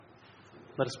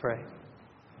Let us pray.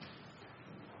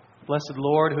 Blessed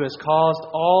Lord, who has caused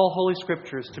all holy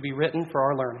scriptures to be written for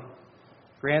our learning,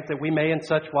 grant that we may in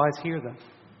such wise hear them,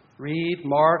 read,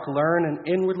 mark, learn, and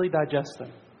inwardly digest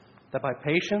them, that by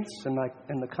patience and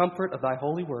the comfort of thy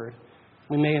holy word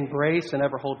we may embrace and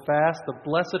ever hold fast the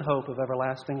blessed hope of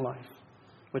everlasting life,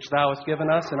 which thou hast given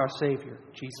us in our Savior,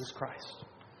 Jesus Christ.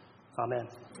 Amen.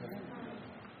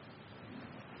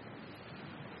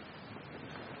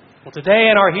 Well, today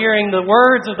in our hearing, the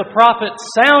words of the prophet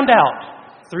sound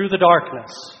out through the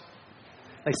darkness.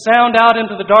 They sound out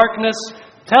into the darkness,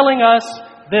 telling us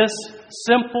this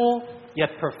simple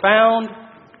yet profound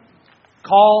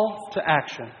call to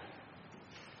action.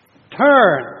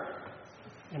 Turn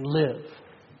and live.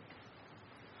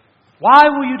 Why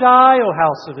will you die, O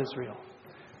house of Israel?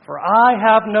 For I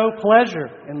have no pleasure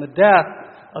in the death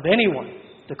of anyone,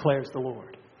 declares the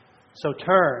Lord. So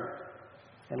turn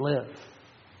and live.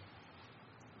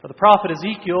 For the prophet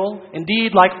Ezekiel,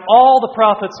 indeed, like all the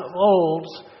prophets of old,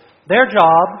 their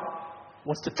job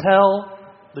was to tell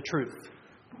the truth.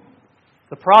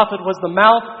 The prophet was the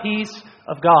mouthpiece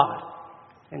of God,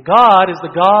 and God is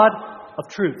the God of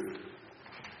truth.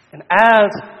 And as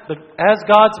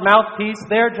God's mouthpiece,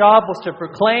 their job was to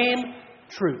proclaim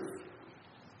truth.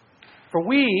 For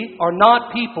we are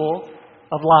not people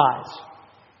of lies,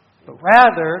 but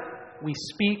rather we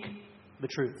speak the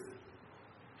truth.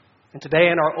 And today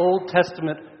in our Old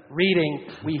Testament reading,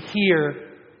 we hear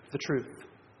the truth.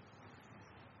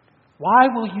 Why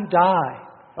will you die,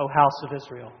 O house of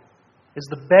Israel? Is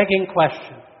the begging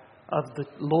question of the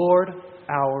Lord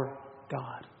our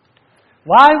God.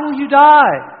 Why will you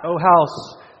die, O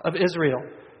house of Israel?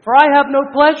 For I have no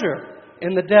pleasure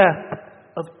in the death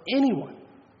of anyone,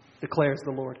 declares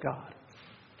the Lord God.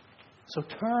 So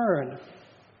turn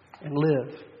and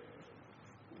live.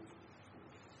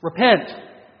 Repent,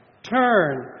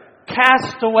 turn,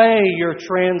 cast away your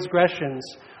transgressions.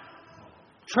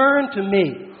 Turn to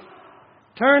me.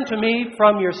 Turn to me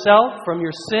from yourself, from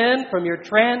your sin, from your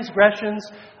transgressions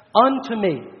unto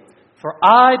me. For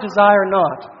I desire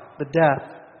not the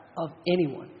death of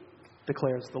anyone,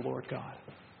 declares the Lord God.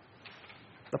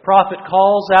 The prophet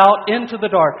calls out into the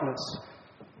darkness,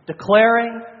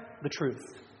 declaring the truth.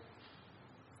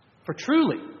 For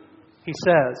truly, he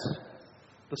says,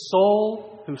 the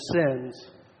soul who sins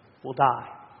will die.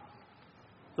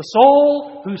 The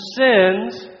soul who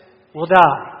sins will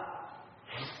die.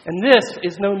 And this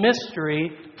is no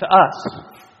mystery to us.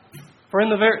 For in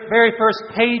the very first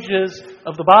pages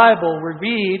of the Bible, we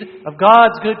read of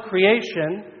God's good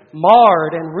creation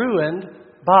marred and ruined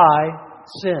by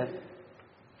sin.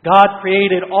 God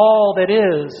created all that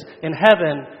is in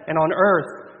heaven and on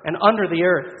earth and under the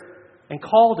earth and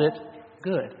called it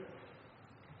good.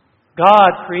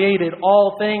 God created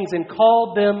all things and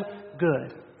called them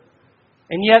good.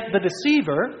 And yet the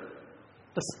deceiver,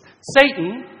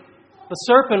 Satan, the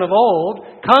serpent of old,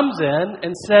 comes in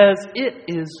and says it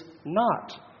is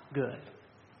not good.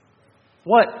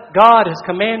 What God has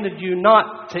commanded you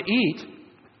not to eat,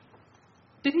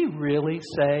 did he really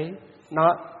say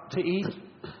not to eat?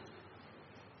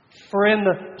 For in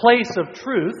the place of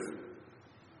truth,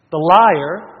 the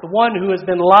liar, the one who has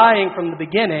been lying from the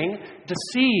beginning,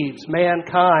 deceives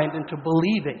mankind into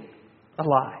believing a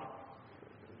lie.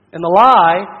 And the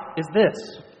lie is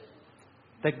this,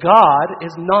 that God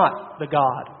is not the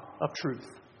God of truth.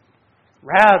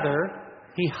 Rather,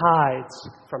 he hides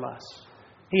from us.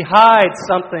 He hides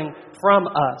something from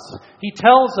us. He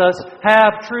tells us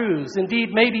half-truths, indeed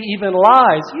maybe even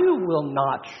lies. You will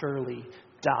not surely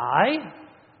die,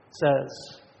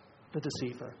 says the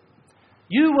deceiver.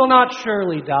 You will not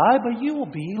surely die, but you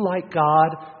will be like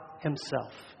God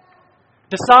himself.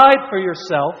 Decide for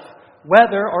yourself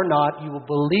whether or not you will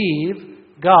believe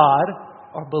God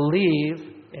or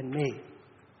believe in me.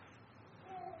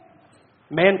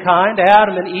 Mankind,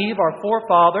 Adam and Eve, our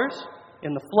forefathers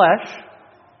in the flesh,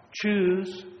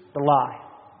 choose the lie.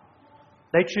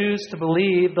 They choose to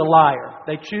believe the liar.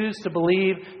 They choose to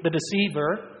believe the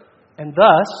deceiver, and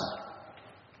thus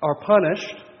are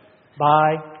punished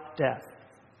by death.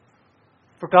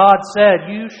 For God said,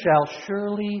 you shall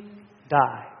surely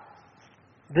die.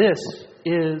 This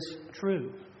is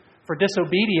true. For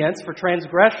disobedience, for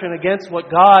transgression against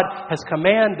what God has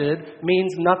commanded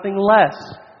means nothing less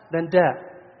than death.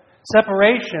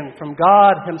 Separation from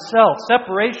God himself.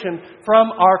 Separation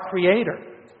from our Creator.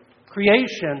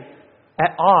 Creation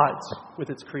at odds with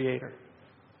its Creator.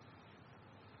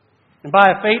 And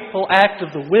by a fateful act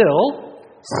of the will,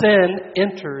 sin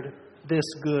entered this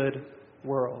good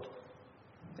world.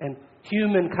 And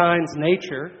humankind's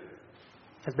nature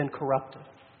has been corrupted,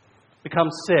 become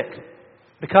sick,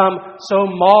 become so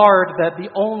marred that the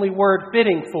only word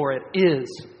fitting for it is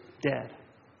dead.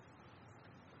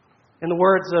 In the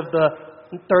words of the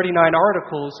 39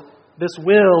 Articles, this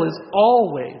will is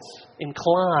always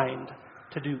inclined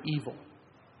to do evil.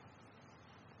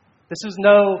 This is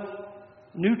no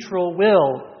neutral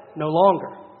will no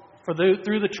longer. For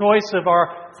through the choice of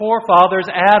our forefathers,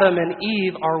 Adam and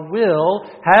Eve, our will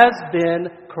has been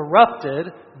corrupted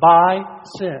by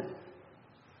sin.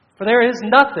 For there is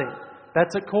nothing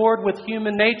that's accord with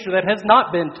human nature that has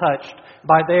not been touched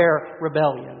by their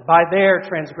rebellion, by their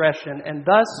transgression. And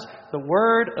thus the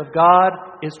word of God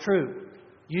is true.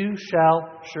 You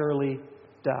shall surely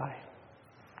die.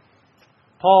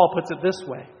 Paul puts it this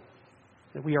way,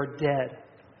 that we are dead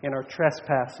in our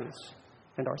trespasses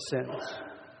and our sins.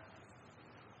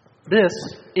 This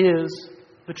is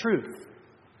the truth.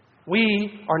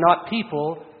 We are not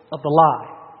people of the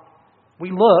lie.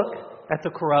 We look at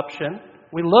the corruption.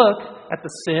 We look at the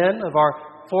sin of our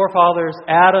forefathers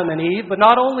Adam and Eve, but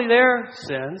not only their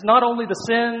sins, not only the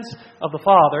sins of the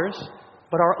fathers,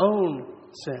 but our own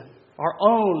sin, our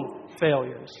own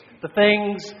failures, the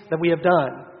things that we have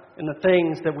done and the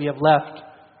things that we have left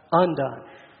undone,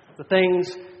 the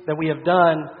things that we have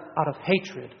done out of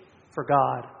hatred for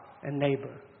God and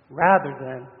neighbor, rather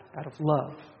than out of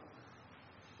love.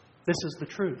 This is the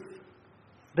truth.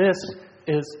 This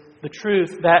is the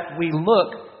truth that we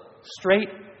look straight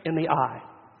in the eye.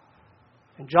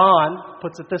 And John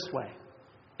puts it this way.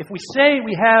 If we say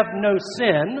we have no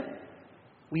sin,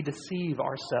 we deceive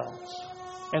ourselves,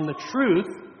 and the truth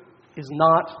is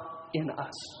not in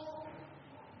us.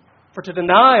 For to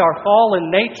deny our fallen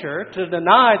nature, to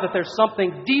deny that there's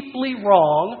something deeply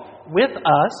wrong with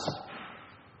us,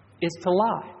 is to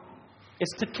lie.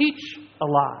 It's to teach a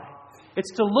lie.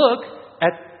 It's to look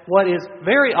at what is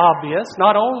very obvious,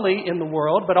 not only in the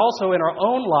world, but also in our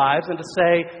own lives, and to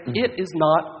say, it is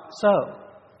not so.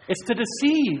 It's to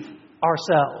deceive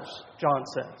ourselves, John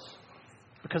says,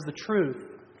 because the truth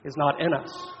is not in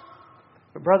us.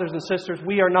 But brothers and sisters,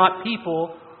 we are not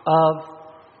people of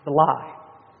the lie.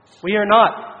 We are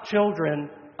not children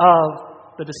of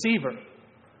the deceiver.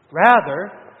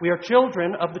 Rather, we are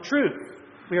children of the truth.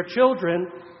 We are children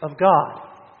of God.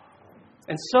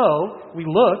 And so, we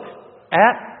look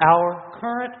at our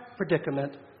current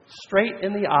predicament straight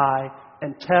in the eye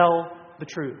and tell the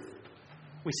truth.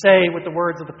 We say with the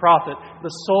words of the prophet, the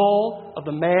soul of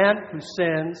the man who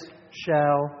sins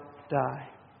shall die.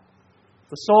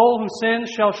 The soul who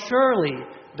sins shall surely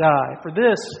die, for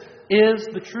this is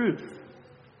the truth.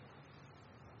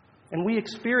 And we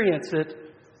experience it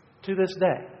to this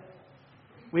day.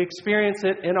 We experience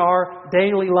it in our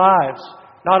daily lives,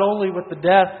 not only with the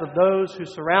death of those who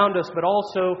surround us, but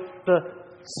also the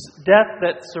death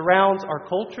that surrounds our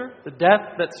culture, the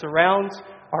death that surrounds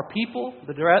our people,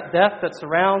 the death that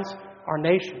surrounds our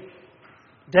nation.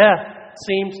 Death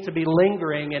seems to be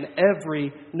lingering in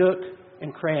every nook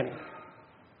and cranny.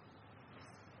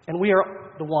 And we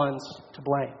are the ones to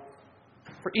blame.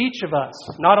 For each of us,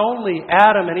 not only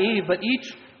Adam and Eve, but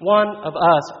each one of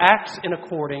us acts in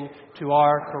according to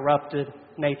our corrupted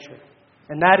nature.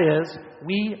 And that is,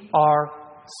 we are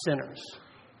sinners.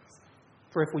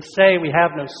 For if we say we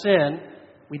have no sin,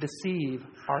 we deceive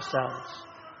ourselves,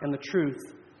 and the truth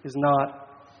is not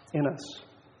in us.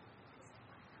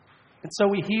 And so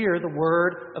we hear the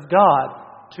word of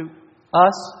God to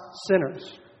us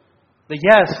sinners. That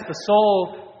yes, the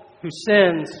soul who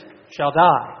sins shall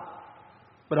die,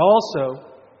 but also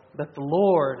that the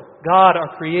Lord, God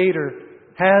our Creator,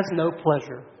 has no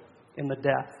pleasure in the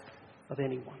death of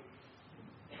anyone.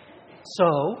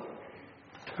 So,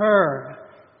 turn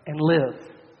and live.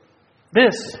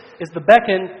 This is the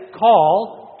beckon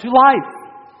call to life.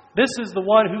 This is the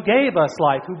one who gave us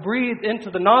life, who breathed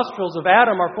into the nostrils of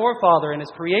Adam, our forefather, and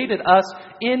has created us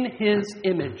in His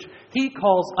image. He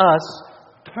calls us,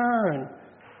 turn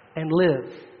and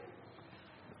live.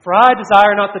 For I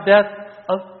desire not the death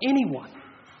of anyone,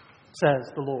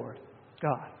 says the Lord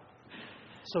God.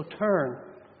 So turn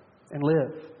and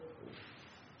live.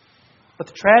 But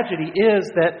the tragedy is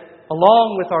that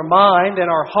along with our mind and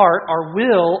our heart, our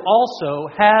will also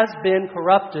has been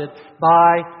corrupted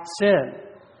by sin.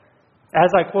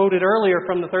 As I quoted earlier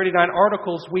from the 39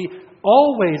 Articles, we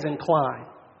always incline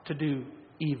to do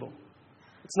evil.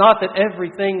 It's not that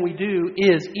everything we do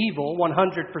is evil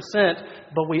 100%,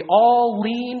 but we all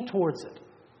lean towards it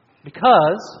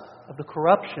because of the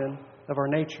corruption of our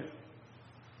nature.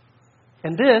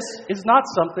 And this is not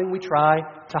something we try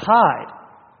to hide.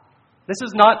 This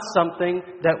is not something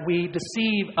that we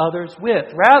deceive others with.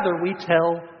 Rather, we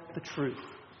tell the truth.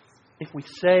 If we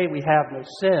say we have no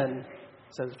sin,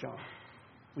 says John,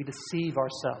 we deceive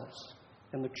ourselves,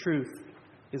 and the truth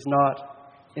is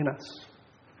not in us.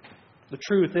 The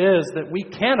truth is that we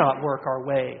cannot work our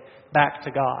way back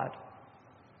to God.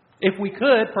 If we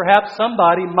could, perhaps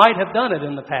somebody might have done it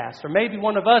in the past, or maybe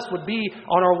one of us would be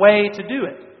on our way to do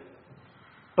it.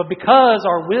 But because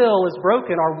our will is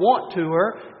broken, our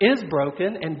want-toer is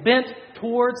broken and bent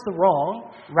towards the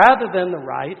wrong rather than the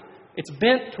right, it's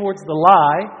bent towards the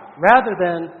lie rather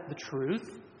than the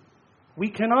truth, we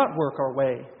cannot work our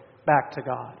way back to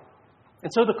God.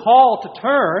 And so the call to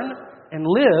turn and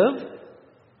live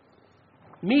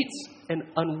meets an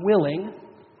unwilling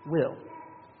will.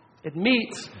 It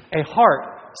meets a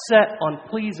heart set on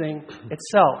pleasing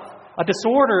itself, a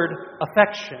disordered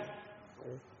affection.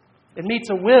 It meets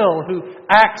a will who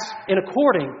acts in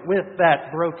according with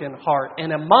that broken heart,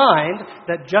 and a mind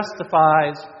that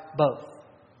justifies both.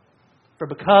 For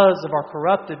because of our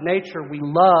corrupted nature, we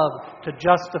love to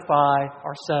justify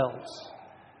ourselves.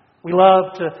 We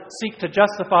love to seek to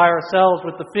justify ourselves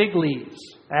with the fig leaves,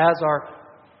 as our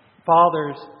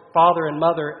father and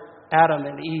mother, Adam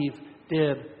and Eve,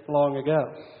 did long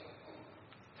ago.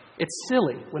 It's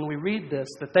silly when we read this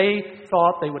that they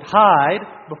thought they would hide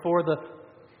before the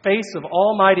face of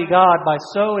Almighty God by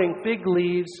sowing fig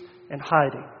leaves and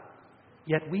hiding.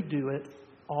 Yet we do it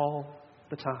all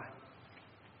the time.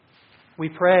 We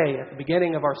pray at the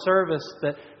beginning of our service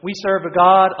that we serve a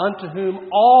God unto whom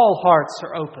all hearts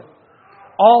are open,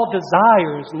 all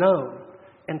desires known,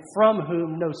 and from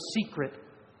whom no secret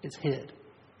is hid.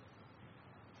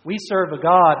 We serve a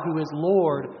God who is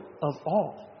Lord of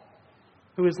all,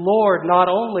 who is Lord not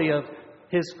only of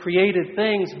His created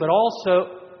things, but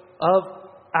also of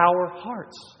our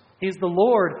hearts. He's the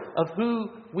Lord of who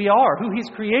we are, who He's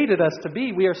created us to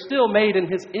be. We are still made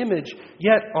in His image,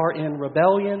 yet are in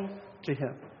rebellion to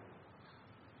Him.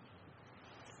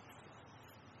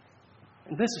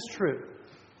 And this is true.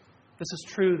 This is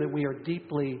true that we are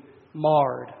deeply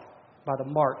marred by the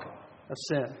mark of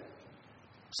sin.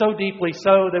 So deeply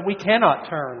so that we cannot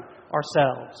turn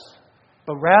ourselves,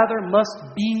 but rather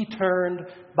must be turned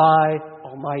by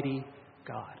Almighty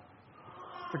God.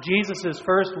 For Jesus'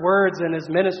 first words in His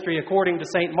ministry, according to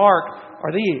St. Mark,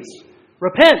 are these: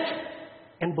 repent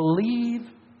and believe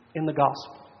in the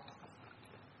gospel.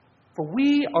 For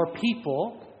we are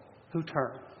people who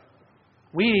turn.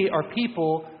 We are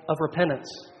people of repentance.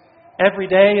 Every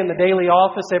day in the daily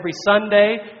office, every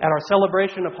Sunday at our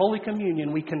celebration of Holy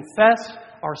Communion, we confess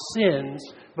our sins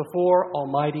before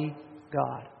Almighty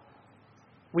God.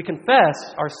 We confess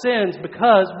our sins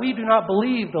because we do not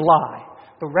believe the lie,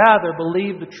 but rather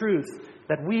believe the truth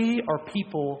that we are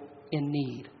people in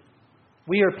need.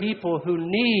 We are people who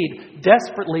need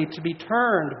desperately to be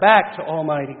turned back to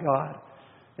Almighty God.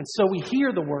 And so we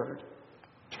hear the word,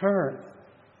 turn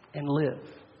and live.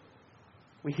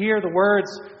 We hear the words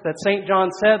that St. John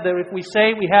said, that if we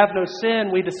say we have no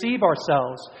sin, we deceive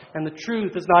ourselves, and the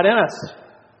truth is not in us.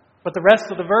 But the rest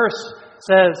of the verse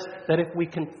says that if we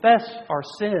confess our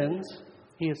sins,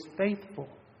 He is faithful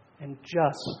and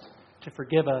just to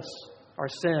forgive us our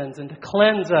sins and to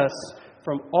cleanse us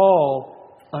from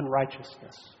all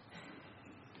unrighteousness.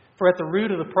 For at the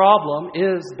root of the problem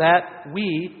is that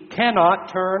we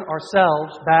cannot turn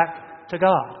ourselves back to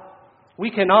God. We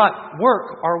cannot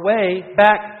work our way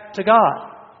back to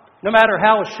God. No matter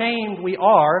how ashamed we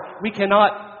are, we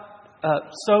cannot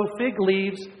sow fig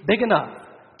leaves big enough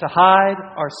to hide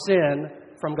our sin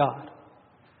from God.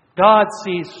 God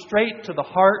sees straight to the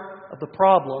heart of the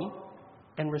problem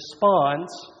and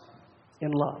responds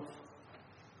in love.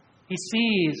 He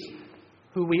sees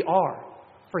who we are,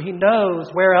 for He knows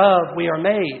whereof we are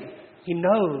made. He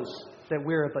knows that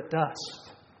we're but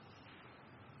dust.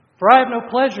 For I have no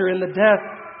pleasure in the death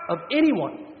of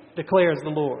anyone, declares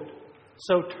the Lord.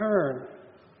 So turn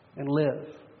and live.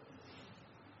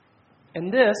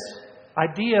 And this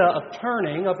idea of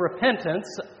turning, of repentance,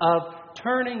 of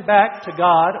turning back to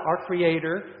God, our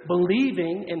Creator,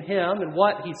 believing in Him and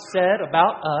what He said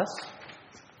about us,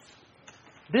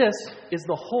 this is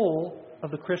the whole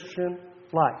of the Christian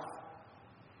life.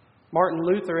 Martin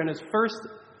Luther, in his first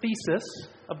thesis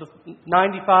of the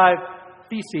 95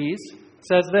 Theses,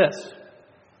 says this: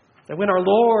 that when our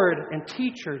Lord and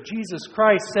Teacher, Jesus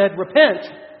Christ, said,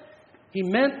 repent, He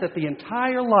meant that the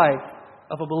entire life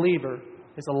of a believer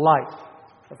is a life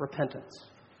of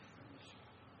repentance.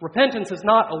 Repentance is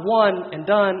not a one and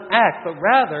done act, but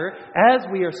rather, as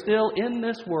we are still in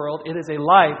this world, it is a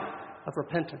life of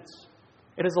repentance.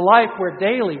 It is a life where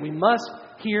daily we must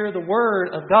hear the Word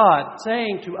of God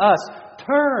saying to us,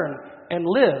 turn and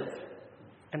live,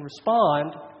 and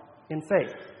respond in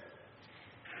faith.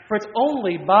 For it's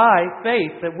only by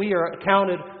faith that we are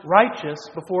accounted righteous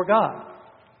before God.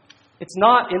 It's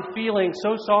not in feeling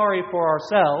so sorry for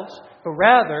ourselves, but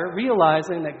rather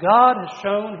realizing that God has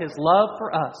shown His love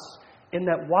for us in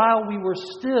that while we were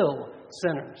still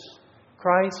sinners,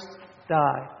 Christ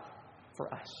died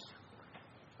for us.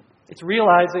 It's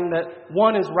realizing that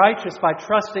one is righteous by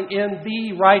trusting in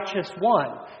the righteous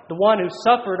one, the one who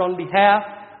suffered on behalf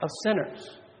of sinners,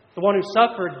 the one who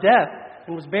suffered death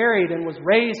and was buried and was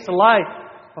raised to life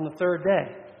on the third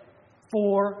day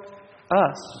for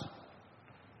us.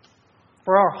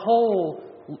 For our whole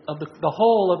of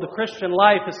the Christian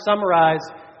life is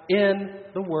summarized in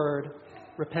the word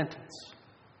repentance.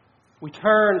 We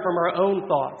turn from our own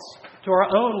thoughts to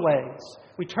our own ways.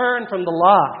 We turn from the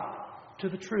lie to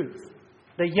the truth.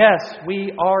 That yes,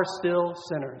 we are still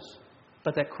sinners,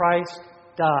 but that Christ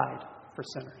died for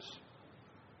sinners.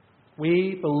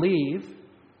 We believe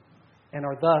and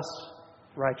are thus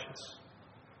righteous.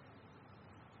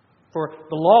 For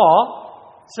the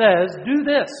law says, do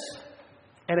this,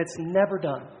 and it's never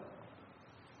done.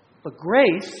 But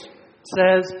grace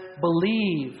says,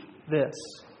 believe this,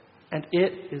 and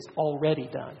it is already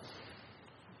done.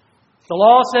 The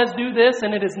law says, do this,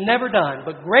 and it is never done.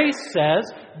 But grace says,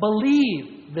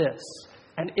 believe this,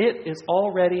 and it is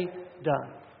already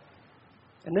done.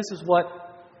 And this is what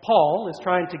Paul is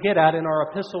trying to get at in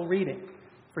our epistle reading.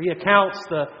 For he accounts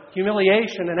the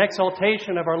humiliation and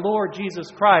exaltation of our Lord Jesus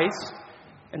Christ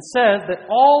and says that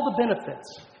all the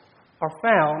benefits are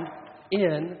found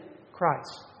in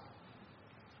Christ.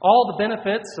 All the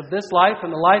benefits of this life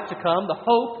and the life to come, the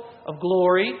hope of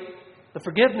glory, the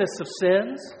forgiveness of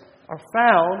sins, are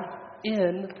found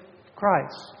in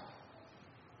Christ.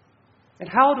 And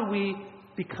how do we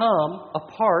become a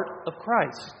part of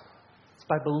Christ? It's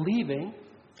by believing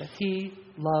that He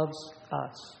loves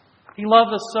us. He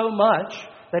loved us so much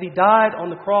that He died on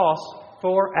the cross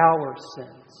for our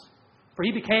sins. For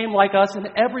He became like us in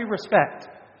every respect,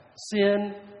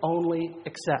 sin only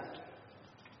except.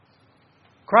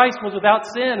 Christ was without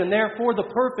sin and therefore the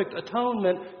perfect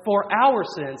atonement for our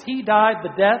sins. He died the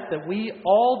death that we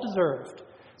all deserved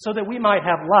so that we might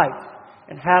have life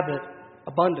and have it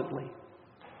abundantly.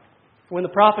 When the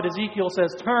prophet Ezekiel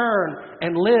says, turn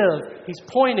and live, he's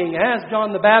pointing, as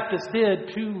John the Baptist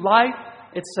did, to life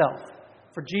itself.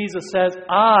 For Jesus says,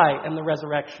 I am the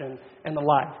resurrection and the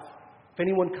life. If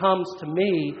anyone comes to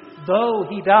me, though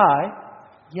he die,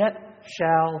 yet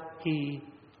shall he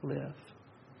live.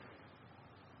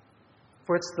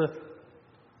 For it's the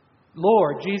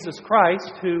Lord Jesus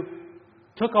Christ who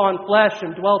took on flesh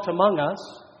and dwelt among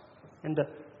us, and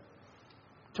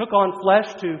took on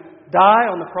flesh to die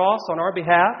on the cross on our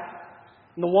behalf,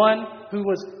 and the one who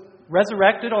was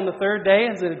resurrected on the third day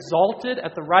and is exalted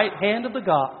at the right hand of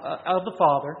the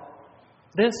Father.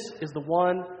 This is the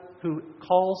one who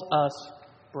calls us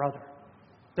brother.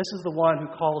 This is the one who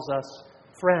calls us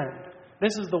friend.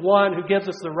 This is the one who gives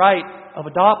us the right of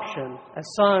adoption as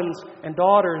sons and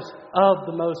daughters of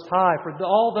the Most High. For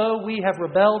although we have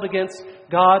rebelled against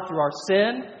God through our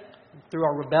sin, through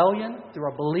our rebellion, through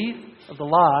our belief of the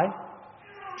lie,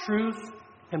 truth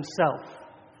Himself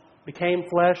became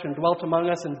flesh and dwelt among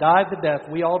us and died the death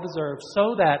we all deserve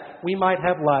so that we might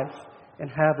have life and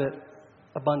have it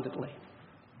abundantly.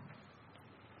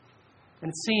 And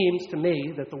it seems to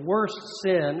me that the worst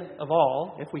sin of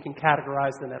all, if we can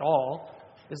categorize them at all,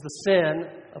 is the sin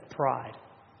of pride.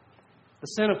 The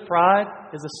sin of pride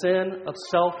is the sin of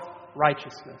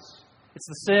self-righteousness. It's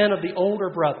the sin of the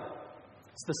older brother.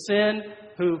 It's the sin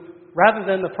who, rather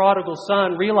than the prodigal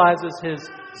son, realizes his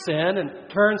sin and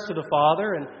turns to the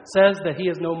Father and says that he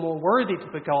is no more worthy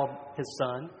to be called his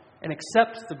son and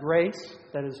accepts the grace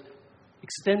that is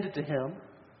extended to him.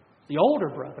 The older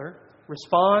brother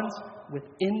responds with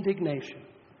indignation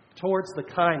towards the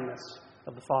kindness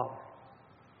of the Father.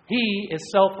 He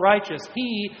is self-righteous.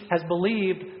 He has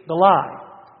believed the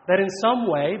lie that in some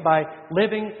way, by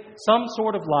living some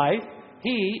sort of life,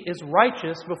 he is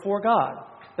righteous before God,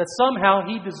 that somehow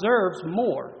he deserves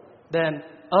more than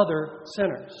other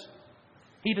sinners.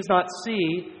 He does not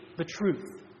see the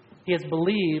truth. He has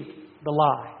believed the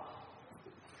lie.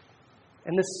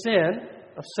 And this sin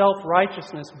of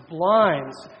self-righteousness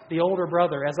blinds the older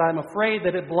brother, as I'm afraid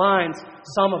that it blinds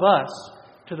some of us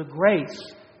to the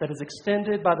grace that is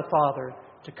extended by the Father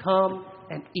to come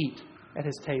and eat at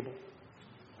His table.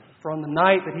 For on the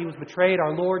night that He was betrayed,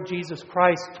 our Lord Jesus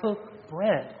Christ took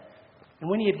bread, and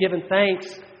when He had given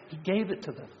thanks, He gave it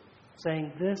to them,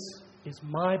 saying, "This is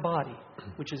my body,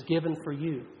 which is given for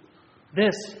you.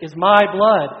 This is my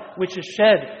blood, which is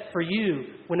shed for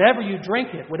you. Whenever you drink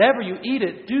it, whenever you eat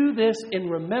it, do this in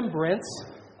remembrance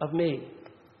of me.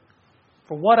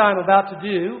 For what I am about to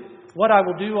do, what I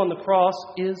will do on the cross,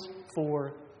 is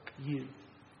for you."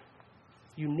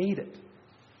 You need it.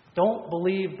 Don't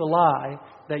believe the lie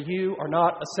that you are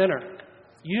not a sinner.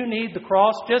 You need the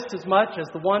cross just as much as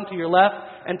the one to your left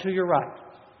and to your right.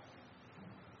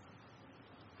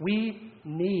 We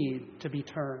need to be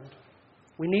turned.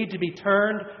 We need to be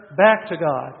turned back to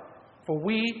God, for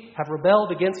we have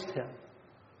rebelled against Him,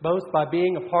 both by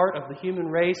being a part of the human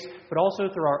race, but also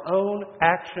through our own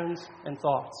actions and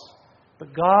thoughts.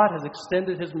 But God has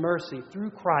extended His mercy through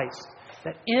Christ,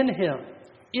 that in Him,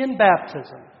 in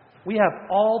baptism, we have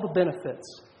all the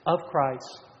benefits of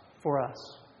Christ for us.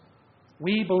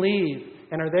 We believe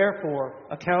and are therefore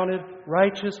accounted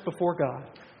righteous before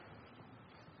God.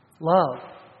 Love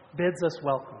bids us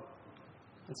welcome.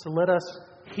 And so let us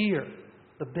hear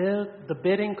the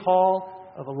bidding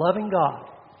call of a loving God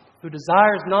who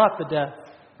desires not the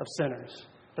death of sinners,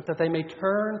 but that they may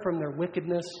turn from their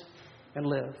wickedness and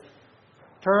live.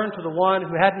 Turn to the one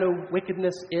who had no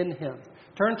wickedness in Him.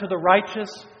 Turn to the righteous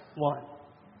one.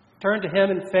 Turn to Him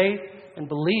in faith and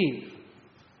believe.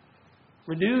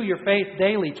 Renew your faith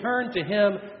daily. Turn to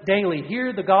Him daily.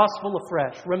 Hear the gospel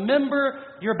afresh. Remember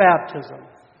your baptism,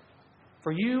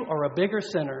 for you are a bigger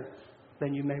sinner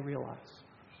than you may realize.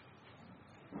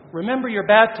 Remember your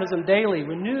baptism daily.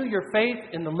 Renew your faith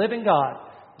in the living God,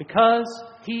 because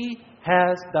He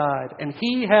has died and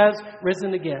He has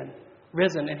risen,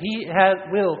 and He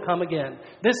will come again.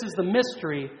 This is the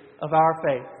mystery of our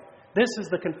faith. This is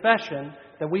the confession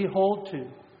that we hold to,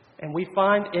 and we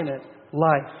find in it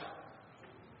life.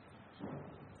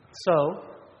 So,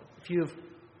 if you've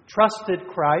trusted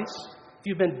Christ, if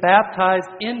you've been baptized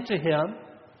into Him,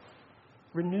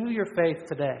 renew your faith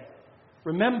today.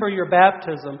 Remember your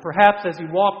baptism. Perhaps as you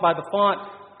walk by the font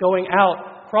going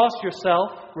out, cross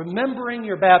yourself, remembering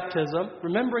your baptism,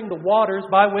 remembering the waters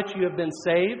by which you have been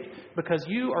saved, because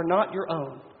you are not your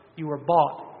own. You were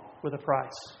bought with a price.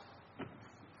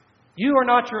 You are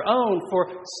not your own, for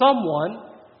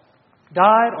someone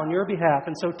died on your behalf.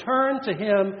 And so turn to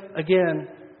Him again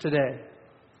today.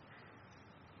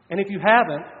 And if you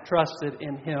haven't trusted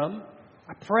in Him,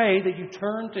 I pray that you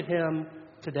turn to Him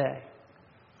today.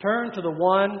 Turn to the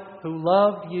one who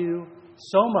loved you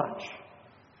so much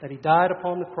that He died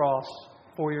upon the cross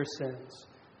for your sins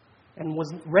and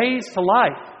was raised to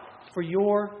life for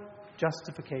your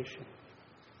justification,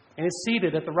 and is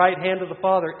seated at the right hand of the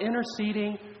Father,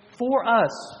 interceding for us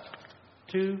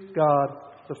to God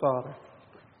the Father.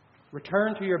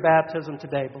 Return to your baptism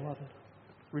today, beloved.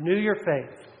 Renew your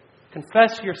faith.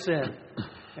 Confess your sin.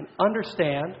 And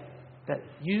understand that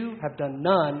you have done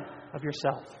none of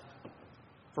yourself.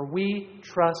 For we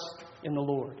trust in the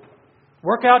Lord.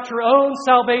 Work out your own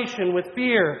salvation with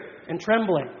fear and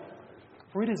trembling.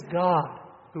 For it is God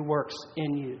who works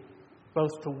in you,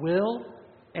 both to will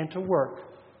and to work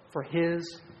for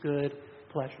His good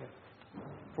pleasure.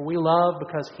 For we love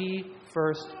because He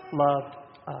first loved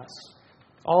us.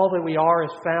 All that we are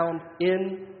is found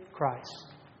in Christ.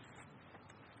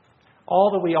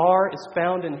 All that we are is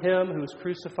found in Him who was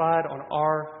crucified on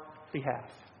our behalf.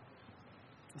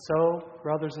 And so,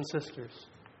 brothers and sisters,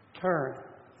 turn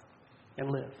and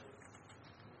live.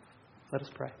 Let us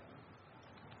pray.